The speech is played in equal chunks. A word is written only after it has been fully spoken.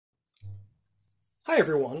Hi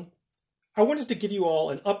everyone. I wanted to give you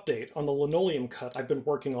all an update on the linoleum cut I've been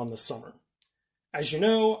working on this summer. As you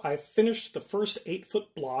know, I finished the first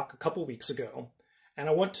 8-foot block a couple weeks ago, and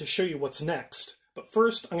I want to show you what's next, but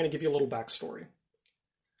first I'm going to give you a little backstory.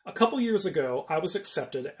 A couple years ago, I was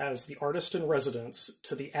accepted as the artist in residence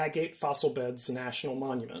to the Agate Fossil National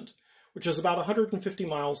Monument, which is about 150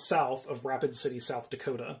 miles south of Rapid City, South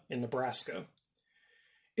Dakota, in Nebraska.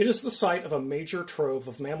 It is the site of a major trove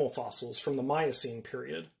of mammal fossils from the Miocene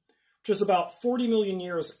period, which is about 40 million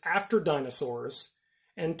years after dinosaurs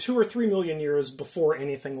and 2 or 3 million years before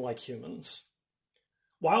anything like humans.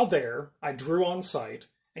 While there, I drew on site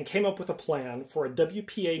and came up with a plan for a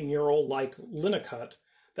WPA mural-like linocut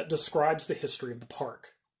that describes the history of the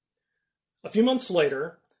park. A few months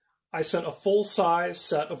later, I sent a full-size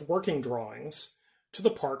set of working drawings to the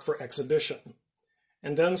park for exhibition,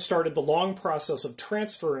 and then started the long process of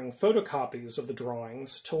transferring photocopies of the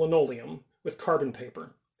drawings to linoleum with carbon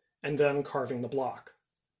paper, and then carving the block.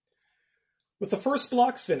 With the first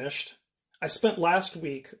block finished, I spent last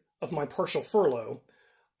week of my partial furlough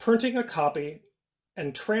printing a copy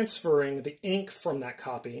and transferring the ink from that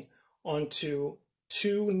copy onto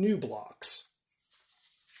 2 new blocks.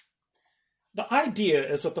 The idea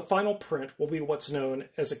is that the final print will be what's known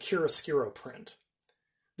as a chiaroscuro print.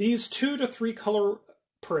 These 2 to 3 color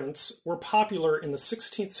prints were popular in the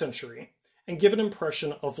 16th century and give an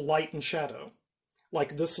impression of light and shadow,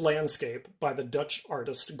 like this landscape by the Dutch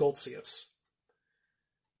artist Goltzius.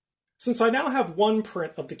 Since I now have one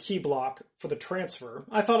print of the key block for the transfer,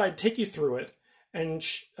 I thought I'd take you through it and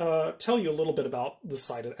tell you a little bit about the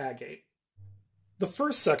site at Agate. The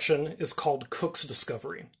first section is called Cook's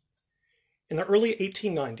Discovery. In the early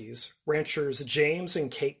 1890s, ranchers James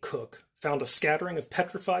and Kate Cook found a scattering of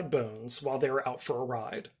petrified bones while they were out for a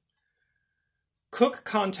ride. Cook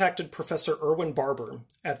contacted Professor Irwin Barber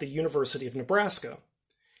at the University of Nebraska.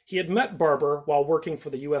 He had met Barber while working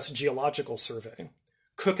for the U.S. Geological Survey.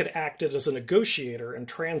 Cook had acted as a negotiator and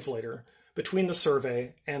translator between the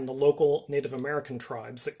survey and the local Native American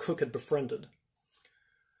tribes that Cook had befriended.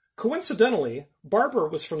 Coincidentally, Barber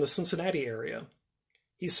was from the Cincinnati area.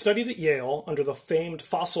 He studied at Yale under the famed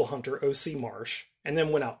fossil hunter O.C. Marsh, and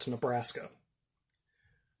then went out to Nebraska.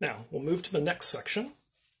 Now, we'll move to the next section.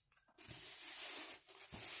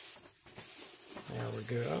 There we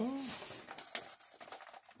go.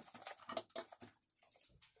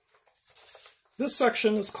 This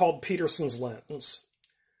section is called Peterson's Lens.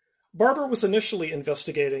 Barber was initially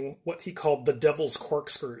investigating what he called the Devil's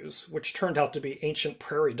Corkscrews, which turned out to be ancient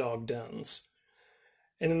prairie dog dens.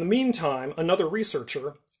 And in the meantime, another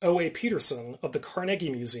researcher, O.A. Peterson of the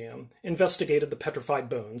Carnegie Museum, investigated the petrified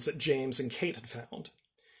bones that James and Kate had found.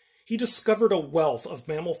 He discovered a wealth of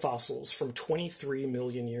mammal fossils from 23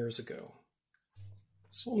 million years ago.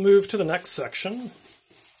 So we'll move to the next section.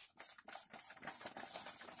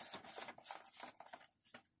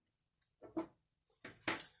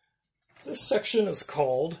 This section is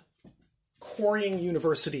called Quarrying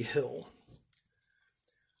University Hill.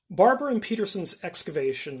 Barber and Peterson's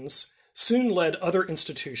excavations soon led other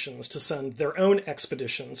institutions to send their own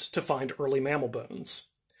expeditions to find early mammal bones.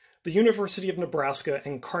 The University of Nebraska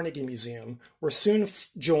and Carnegie Museum were soon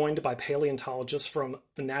joined by paleontologists from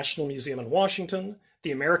the National Museum in Washington,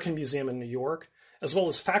 the American Museum in New York, as well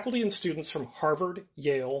as faculty and students from Harvard,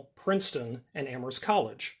 Yale, Princeton, and Amherst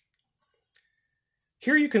College.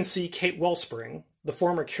 Here you can see Kate Wellspring, the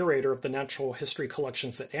former curator of the natural history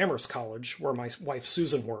collections at Amherst College, where my wife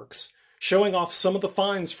Susan works, showing off some of the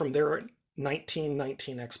finds from their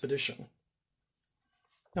 1919 expedition.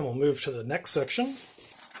 And we'll move to the next section.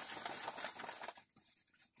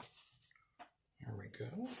 Here we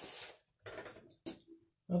go.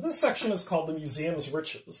 Now this section is called the Museum's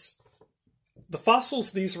Riches. The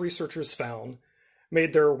fossils these researchers found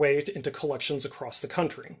made their way into collections across the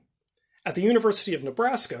country. At the University of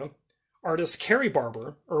Nebraska, artist Carrie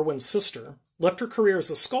Barber, Irwin's sister, left her career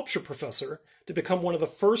as a sculpture professor to become one of the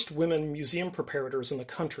first women museum preparators in the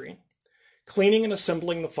country, cleaning and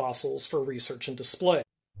assembling the fossils for research and display.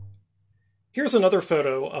 Here's another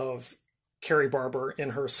photo of Carrie Barber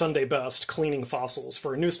in her Sunday best cleaning fossils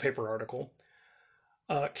for a newspaper article.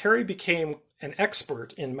 Carrie became an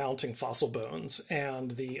expert in mounting fossil bones,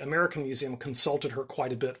 and the American Museum consulted her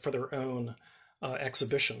quite a bit for their own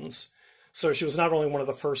exhibitions. So she was not only one of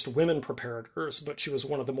the first women preparators, but she was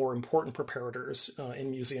one of the more important preparators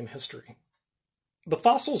in museum history. The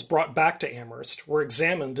fossils brought back to Amherst were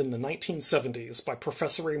examined in the 1970s by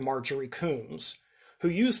Professor Marjorie Coombs, who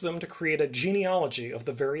used them to create a genealogy of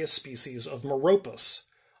the various species of Meropus,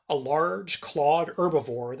 a large clawed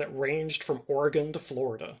herbivore that ranged from Oregon to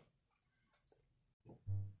Florida.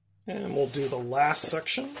 And we'll do the last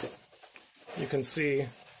section. You can see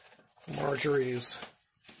Marjorie's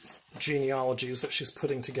genealogies that she's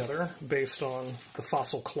putting together based on the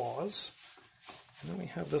fossil claws. And then we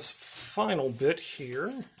have this final bit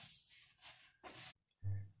here.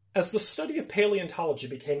 As the study of paleontology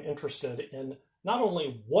became interested in not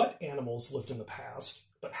only what animals lived in the past,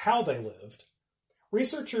 but how they lived,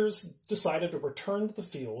 researchers decided to return to the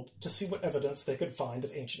field to see what evidence they could find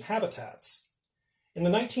of ancient habitats. In the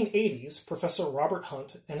 1980s, Professor Robert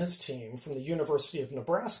Hunt and his team from the University of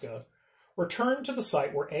Nebraska returned to the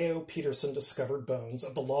site where A.O. Peterson discovered bones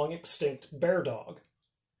of the long-extinct bear dog.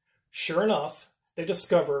 Sure enough, they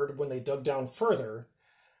discovered, when they dug down further,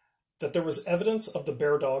 that there was evidence of the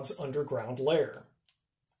bear dog's underground lair.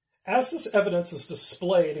 As this evidence is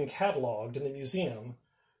displayed and cataloged in the museum,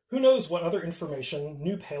 who knows what other information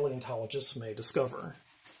new paleontologists may discover.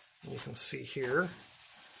 You can see here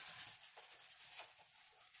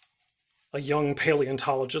a young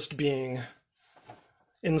paleontologist being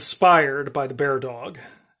inspired by the bear dog,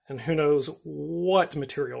 and who knows what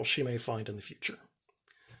material she may find in the future.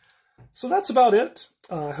 So that's about it.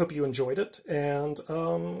 I hope you enjoyed it, and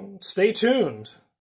stay tuned.